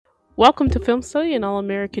Welcome to Film Study, an All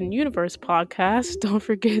American Universe podcast. Don't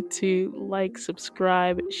forget to like,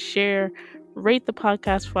 subscribe, share, rate the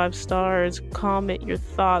podcast 5 stars, comment your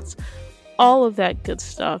thoughts, all of that good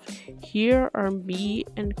stuff. Here are me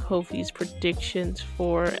and Kofi's predictions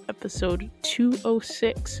for episode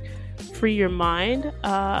 206. Free Your Mind.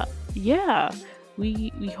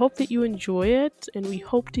 We hope that you enjoy it, and we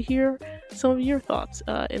hope to hear some of your thoughts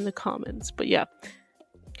in the comments. But yeah,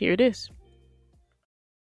 here it is.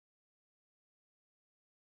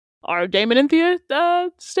 Are Damon and Thea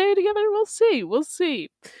stay together? We'll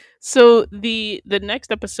see. So the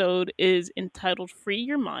next episode is entitled "Free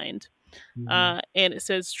Your Mind," and it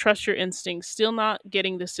says, "Trust your instincts." Still not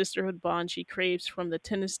getting the sisterhood bond she craves from the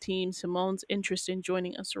tennis team, Simone's interest in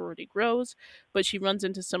joining a sorority grows, but she runs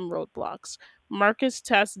into some roadblocks. Marcus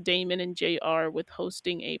tasks Damon and JR with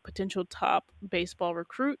hosting a potential top baseball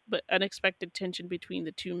recruit, but unexpected tension between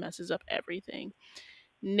the two messes up everything.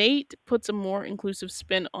 Nate puts a more inclusive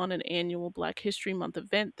spin on an annual Black History Month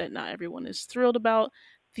event that not everyone is thrilled about.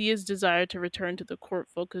 Thea's desire to return to the court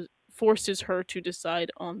forces her to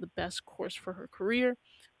decide on the best course for her career.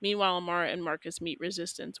 Meanwhile, Amara and Marcus meet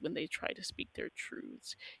resistance when they try to speak their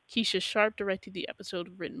truths. Keisha Sharp directed the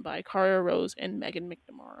episode, written by Kara Rose and Megan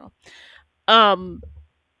McNamara. Back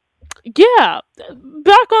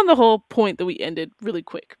on the whole point that we ended really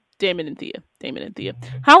quick. Damon and Thea.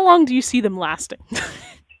 How long do you see them lasting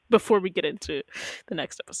before we get into the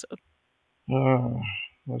next episode?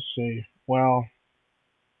 Let's see. Well,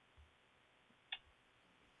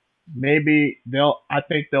 maybe I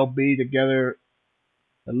think they'll be together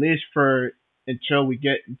at least until we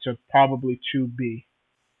get into probably 2B.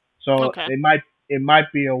 So Okay. it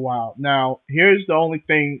might be a while. Now, here's the only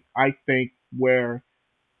thing I think where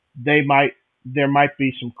there might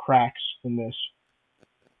be some cracks in this.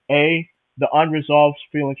 The unresolved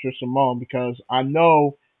feelings for Simone, because I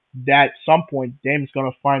know that at some point Damon's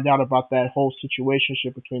gonna find out about that whole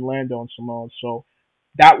situationship between Lando and Simone. So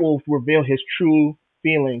that will reveal his true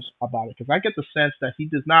feelings about it. Because I get the sense that he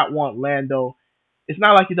does not want Lando. It's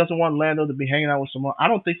not like he doesn't want Lando to be hanging out with Simone. I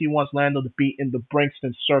don't think he wants Lando to be in the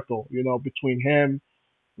Brinkston circle, between him,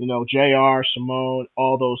 JR, Simone,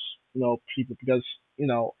 all those, people, because,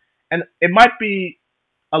 and it might be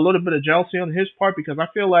a little bit of jealousy on his part, because I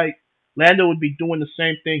feel like Lando would be doing the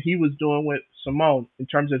same thing he was doing with Simone in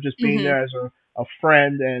terms of just being there as a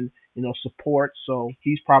friend and, support. So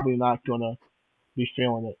he's probably not going to be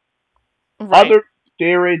feeling it. Right. Other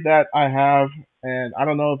theory that I have, and I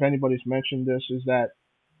don't know if anybody's mentioned this, is that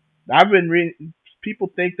I've been reading,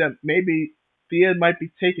 people think that maybe Thea might be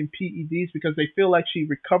taking PEDs because they feel like she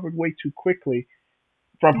recovered way too quickly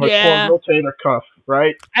from her torn rotator cuff,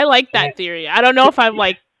 right? I like that theory. I don't know if I'm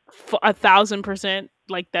like 1,000%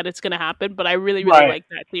 like that it's going to happen, but I really like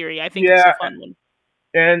that theory. I think it's a fun one.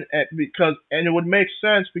 And it would make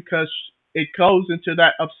sense because it goes into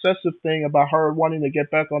that obsessive thing about her wanting to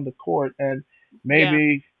get back on the court, and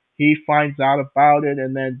maybe he finds out about it,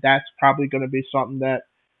 and then that's probably going to be something that,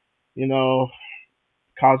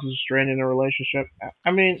 causes a strain in a relationship.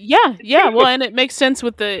 I mean, well, and it makes sense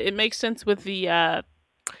with the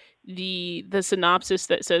synopsis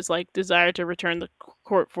that says, like, desire to return the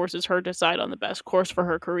court forces her to decide on the best course for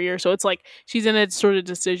her career. So it's like she's in a sort of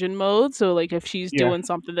decision mode. So like if she's doing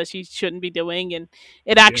something that she shouldn't be doing, and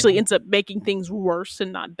it actually ends up making things worse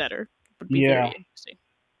and not better, would be very interesting.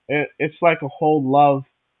 It's like a whole love.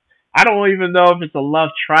 I don't even know if it's a love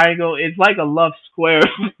triangle. It's like a love square,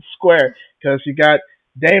 because you got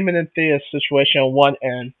Damon and Thea's situation on one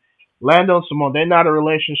end, Lando and Simone. They're not a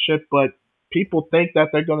relationship, but people think that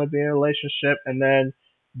they're going to be in a relationship, and then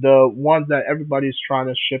the ones that everybody's trying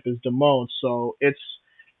to ship is Damone. So it's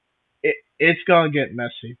going to get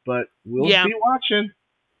messy, but we'll be watching.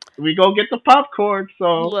 We go get the popcorn.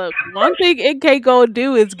 So look, one thing NK gonna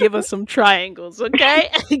do is give us some triangles, okay?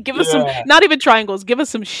 Give us some, not even triangles. Give us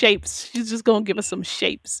some shapes. She's just gonna give us some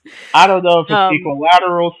shapes. I don't know if it's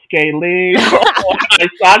equilateral, scalene, or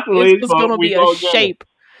isosceles. It's gonna be a shape,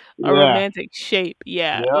 a romantic shape.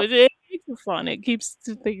 Yeah. It makes it fun. It keeps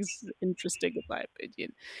things interesting, in my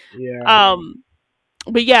opinion. Yeah.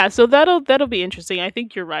 But yeah, so that'll be interesting. I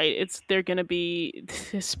think you're right. They're gonna be.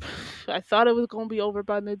 I thought it was gonna be over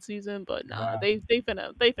by mid-season, but no, they finna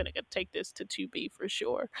take this to 2B for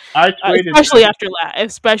sure. I tweeted,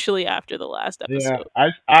 especially after the last episode. Yeah,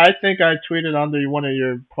 I think I tweeted under one of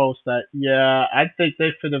your posts that I think they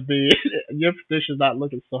finna be. Your prediction not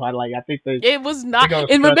looking so high. Like I think it was not.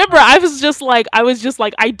 And remember, I was just like,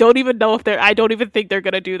 I don't even know if I don't even think they're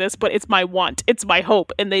gonna do this, but it's my want, it's my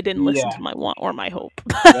hope, and they didn't listen to my want or my hope.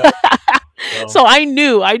 hope. Yep. So So I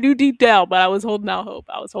knew deep down, but I was holding out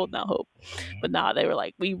hope. But nah, they were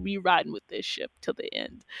like, we riding with this ship till the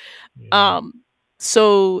end. yeah, Um,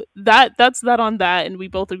 so that's that on that, and we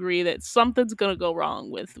both agree that something's gonna go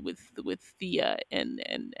wrong with Thea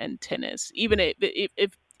and tennis, even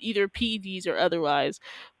if either PEDs or otherwise.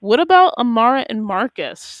 What about Amara and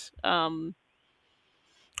Marcus?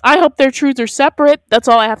 I hope their truths are separate. That's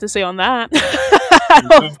all I have to say on that. I yeah,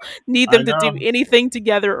 don't need I them to do know. anything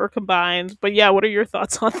together or combined. But yeah, what are your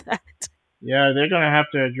thoughts on that? Yeah, they're gonna have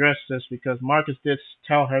to address this because Marcus did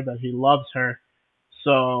tell her that he loves her,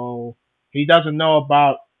 so he doesn't know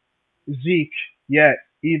about Zeke yet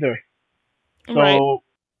either. Right. So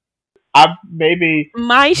I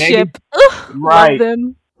My maybe ship. Ugh, love right,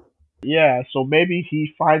 them. yeah. So maybe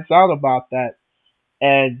he finds out about that,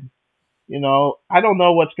 and I don't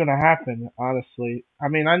know what's gonna happen. Honestly, I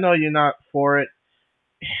mean, I know you're not for it.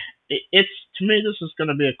 It's to me, this is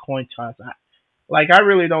gonna be a coin toss. I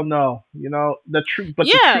really don't know. The truth, but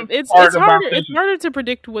the Yeah, truth it's part about harder. this It's harder to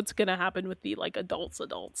predict what's gonna happen with the like adults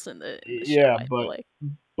in the show. yeah, I feel but like.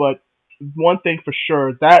 but one thing for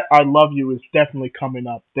sure, that I love you is definitely coming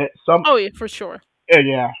up. That some Oh yeah, for sure.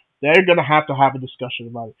 yeah, they're gonna have to have a discussion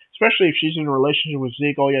about it, especially if she's in a relationship with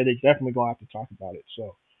Zeke. Oh yeah, they definitely gonna have to talk about it.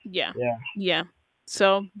 So Yeah, yeah, yeah.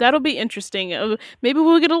 So that'll be interesting. Maybe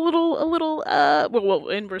we'll get well,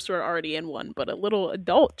 inverse we're already in one, but a little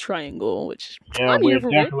adult triangle, which yeah, I'm here we're for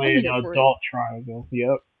it. I'm definitely in here an for it. adult triangle.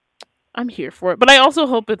 Yep. I'm here for it. But I also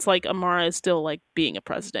hope it's like Amara is still like being a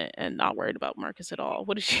president and not worried about Marcus at all.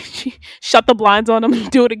 What did she shut the blinds on him and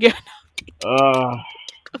do it again? Uh,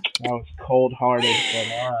 that was cold hearted, but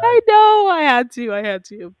all I right. know. I had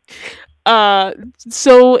to. Uh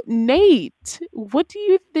so Nate, what do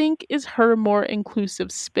you think is her more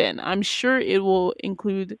inclusive spin? I'm sure it will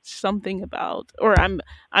include something about or I'm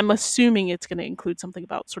assuming it's going to include something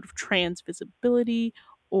about sort of trans visibility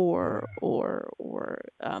or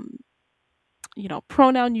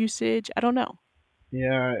pronoun usage. I don't know.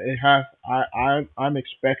 Yeah, it has. I'm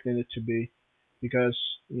expecting it to be, because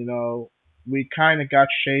we kind of got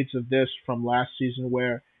shades of this from last season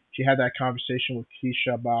where she had that conversation with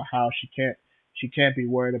Keisha about how she can't be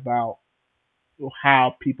worried about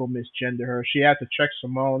how people misgender her. She had to check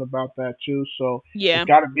Simone about that too. So it's Yeah.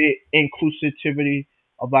 got to be inclusivity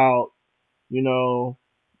about you know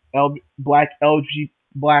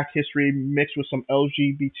black history mixed with some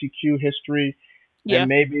LGBTQ history, and Yeah.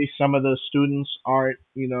 maybe some of the students aren't,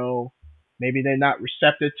 maybe they're not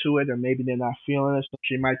receptive to it, or maybe they're not feeling it. So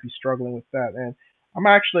she might be struggling with that, and I'm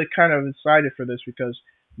actually kind of excited for this because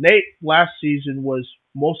Nate last season was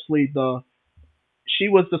mostly she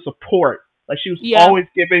was the support. Like she was Yeah. always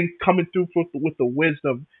coming through with the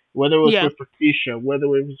wisdom, whether it was Yeah. with Patricia, whether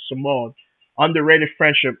it was Simone. Underrated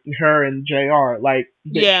friendship, her and Jr. Like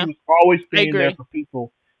that, she Yeah. was always I being there agree. for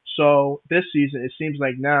people. So this season, it seems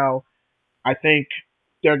like now, I think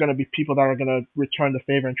there are going to be people that are going to return the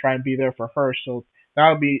favor and try and be there for her. So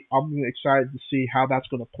I'm excited to see how that's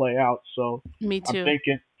going to play out. So Me I'm too.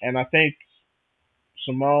 thinking, and I think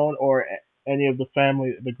Simone or any of the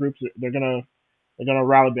family, the groups, they're gonna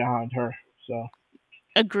rally behind her. So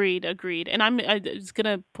Agreed. And I was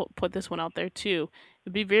gonna put this one out there too.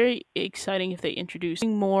 It'd be very exciting if they introduce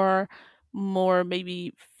more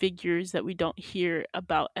maybe figures that we don't hear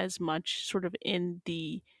about as much, sort of in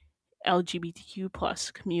the LGBTQ plus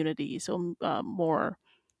community. So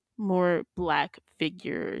more black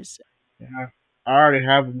figures. yeah, I already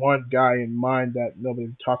have one guy in mind that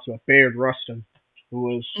nobody talks about, Bayard Rustin, who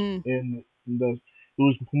was Mm, in the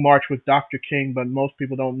who marched with Dr. King, but most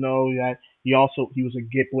people don't know that he was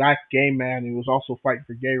a black gay man. He was also fighting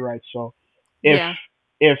for gay rights. So if yeah.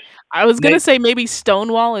 if I was gonna Nate, say maybe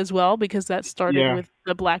Stonewall as well because that started yeah, with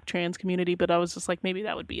the black trans community, but I was just like maybe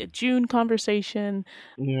that would be a June conversation.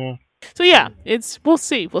 yeah, So yeah, it's we'll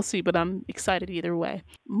see, but I'm excited either way.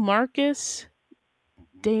 Marcus,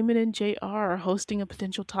 Damon, and JR are hosting a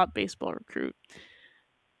potential top baseball recruit.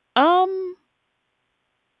 Um,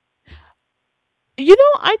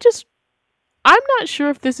 I'm not sure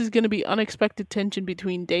if this is going to be unexpected tension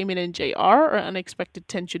between Damon and JR or unexpected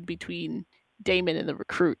tension between Damon and the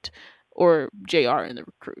recruit or JR and the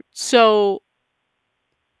recruit. So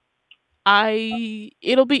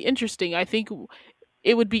it'll be interesting. I think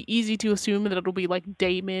it would be easy to assume that it'll be like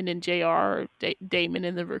Damon and JR, Damon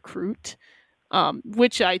and the recruit.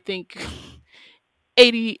 Which I think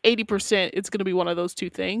 80% it's going to be one of those two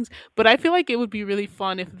things, but I feel like it would be really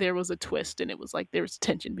fun if there was a twist and it was like there was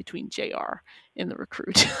tension between JR and the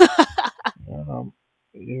recruit. um,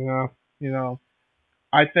 yeah,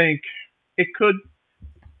 I think it could,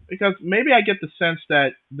 because maybe I get the sense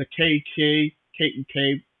that the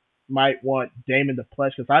KEK might want Damon to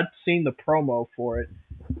pledge because I've seen the promo for it,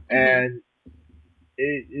 Mm-hmm. and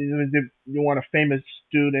you want a famous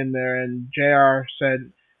dude in there, and JR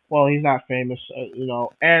said, well, he's not famous,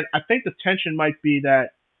 and I think the tension might be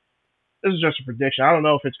that this is just a prediction. I don't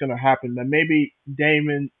know if it's going to happen, but maybe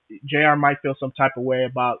JR might feel some type of way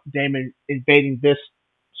about Damon invading this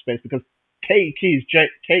space because KEK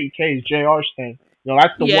is JR's thing.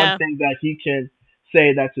 That's the one Yeah. thing that he can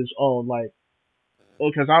say that's his own. Like,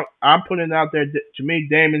 because I'm putting it out there. To me,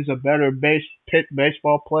 Damon's a better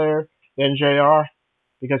baseball player than JR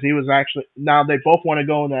because he was actually. Now they both want to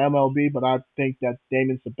go in the MLB, but I think that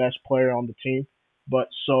Damon's the best player on the team. But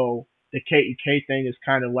so the KEK thing is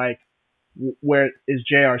kind of like where is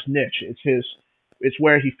JR's niche. It's his. It's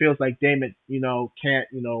where he feels like Damon, can't,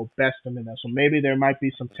 best him in that. So maybe there might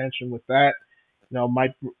be some tension with that.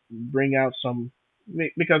 Might bring out some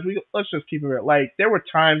because let's just keep it real. Like there were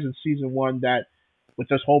times in season one that with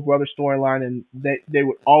this whole brother storyline, and they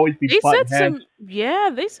would always be They said butting heads. some, yeah,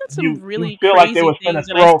 they said some You really feel like they crazy was gonna things,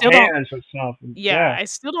 and I throw still don't. hands or something. Yeah, Yeah, I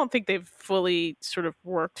still don't think they've fully sort of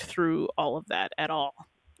worked through all of that at all.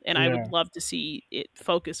 And I would yeah, love to see it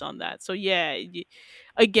focus on that. So yeah,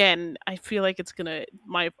 again, I feel like it's gonna.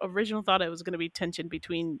 My original thought it was gonna be tension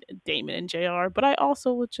between Damon and Jr. But I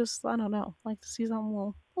also would just, I don't know, like to see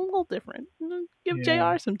something a little different. Give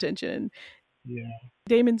yeah, Jr. some tension. yeah,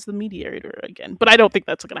 Damon's the mediator again, but I don't think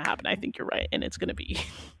that's gonna happen. I think you're right, and it's gonna be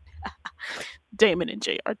Damon and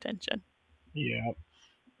Jr. tension. yeah.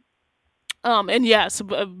 And yeah, so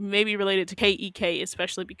maybe related to KEK,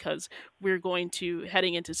 especially because we're going to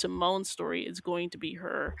heading into Simone's story is going to be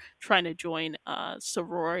her trying to join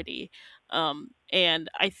sorority, and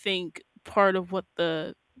I think part of what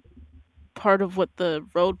the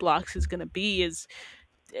roadblocks is going to be is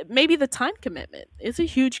maybe the time commitment. It's a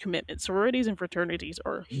huge commitment. Sororities and fraternities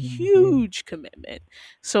are a hmm huge commitment,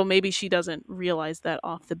 so maybe she doesn't realize that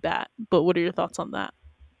off the bat. But what are your thoughts on that?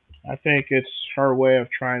 I think it's her way of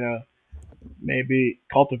trying to maybe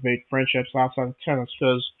cultivate friendships outside of tennis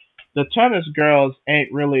because the tennis girls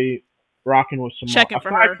ain't really rocking with Simone. Checking for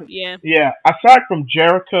her, yeah. Aside from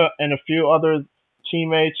Jerica and a few other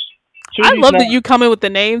teammates, I Susie's love not. that you come in with the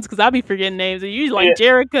names because I'll be forgetting names. And you like Yeah,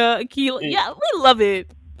 Jerica, Akila. yeah, Yeah, we love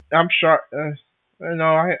it. I'm sure.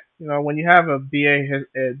 When you have a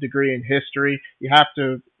degree in history, you have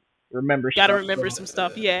to remember Gotta stuff. remember So some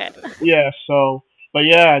stuff. Yeah. yeah, but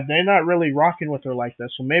yeah, they're not really rocking with her like that.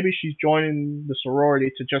 So maybe she's joining the sorority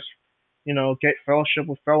to just get fellowship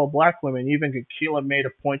with fellow black women. Even Keela made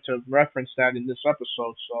a point to reference that in this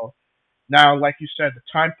episode. So now, like you said, the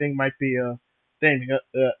time thing might be a thing,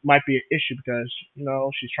 might be an issue because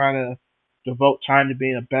she's trying to devote time to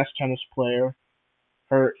being a best tennis player.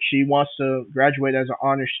 She wants to graduate as an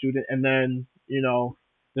honor student, and then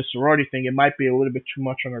the sorority thing. It might be a little bit too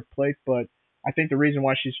much on her plate, but I think the reason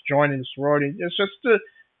why she's joining the sorority is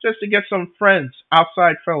just to get some friends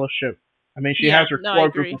outside fellowship. I mean, she Yeah, has her no, I core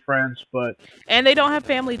group agree. of friends, but And they don't have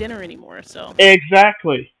family dinner anymore, so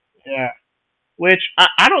exactly, yeah. Which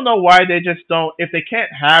I don't know why they just don't. If they can't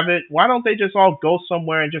have it, why don't they just all go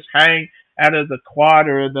somewhere and just hang out of the quad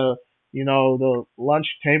or the lunch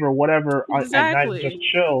table or whatever at night and just exactly.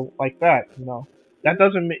 chill like that. That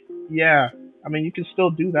doesn't mean yeah. I mean, you can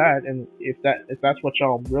still do that, and if that's what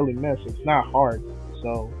y'all really miss, it's not hard.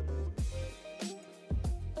 So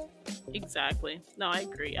Exactly. No, I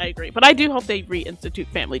agree. I agree. But I do hope they reinstitute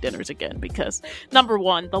family dinners again because number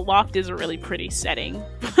one, the loft is a really pretty setting.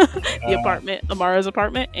 The uh, apartment, Amara's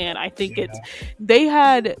apartment, and I think it's yeah, they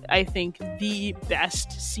had I think the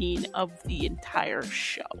best scene of the entire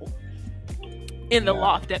show in the yeah.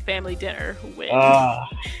 loft at family dinner when Uh,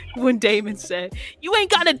 when Damon said, "You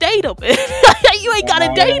ain't got to date him. You ain't got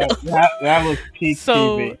to date yeah, him." that was peak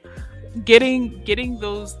So TV. getting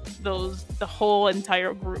those the whole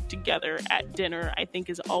entire group together at dinner I think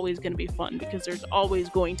is always going to be fun because there's always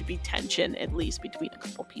going to be tension at least between a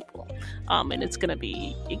couple people, and it's going to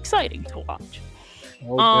be exciting to watch.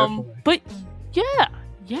 Oh, definitely. But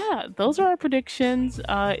yeah, those are our predictions.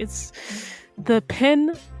 It's the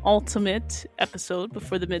penultimate episode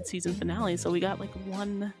before the mid-season finale, so we got like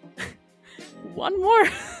one more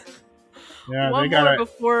Yeah, they one more gotta.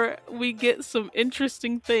 before we get some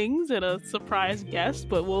interesting things and a surprise guest,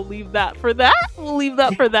 but we'll leave that for that. We'll leave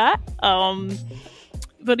that for that.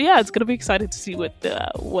 But yeah, it's gonna be excited to see what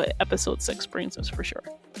episode 6 brings us for sure.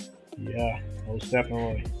 Yeah, most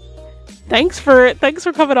definitely. Thanks for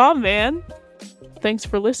coming on, man. Thanks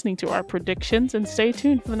for listening to our predictions, and stay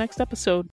tuned for the next episode.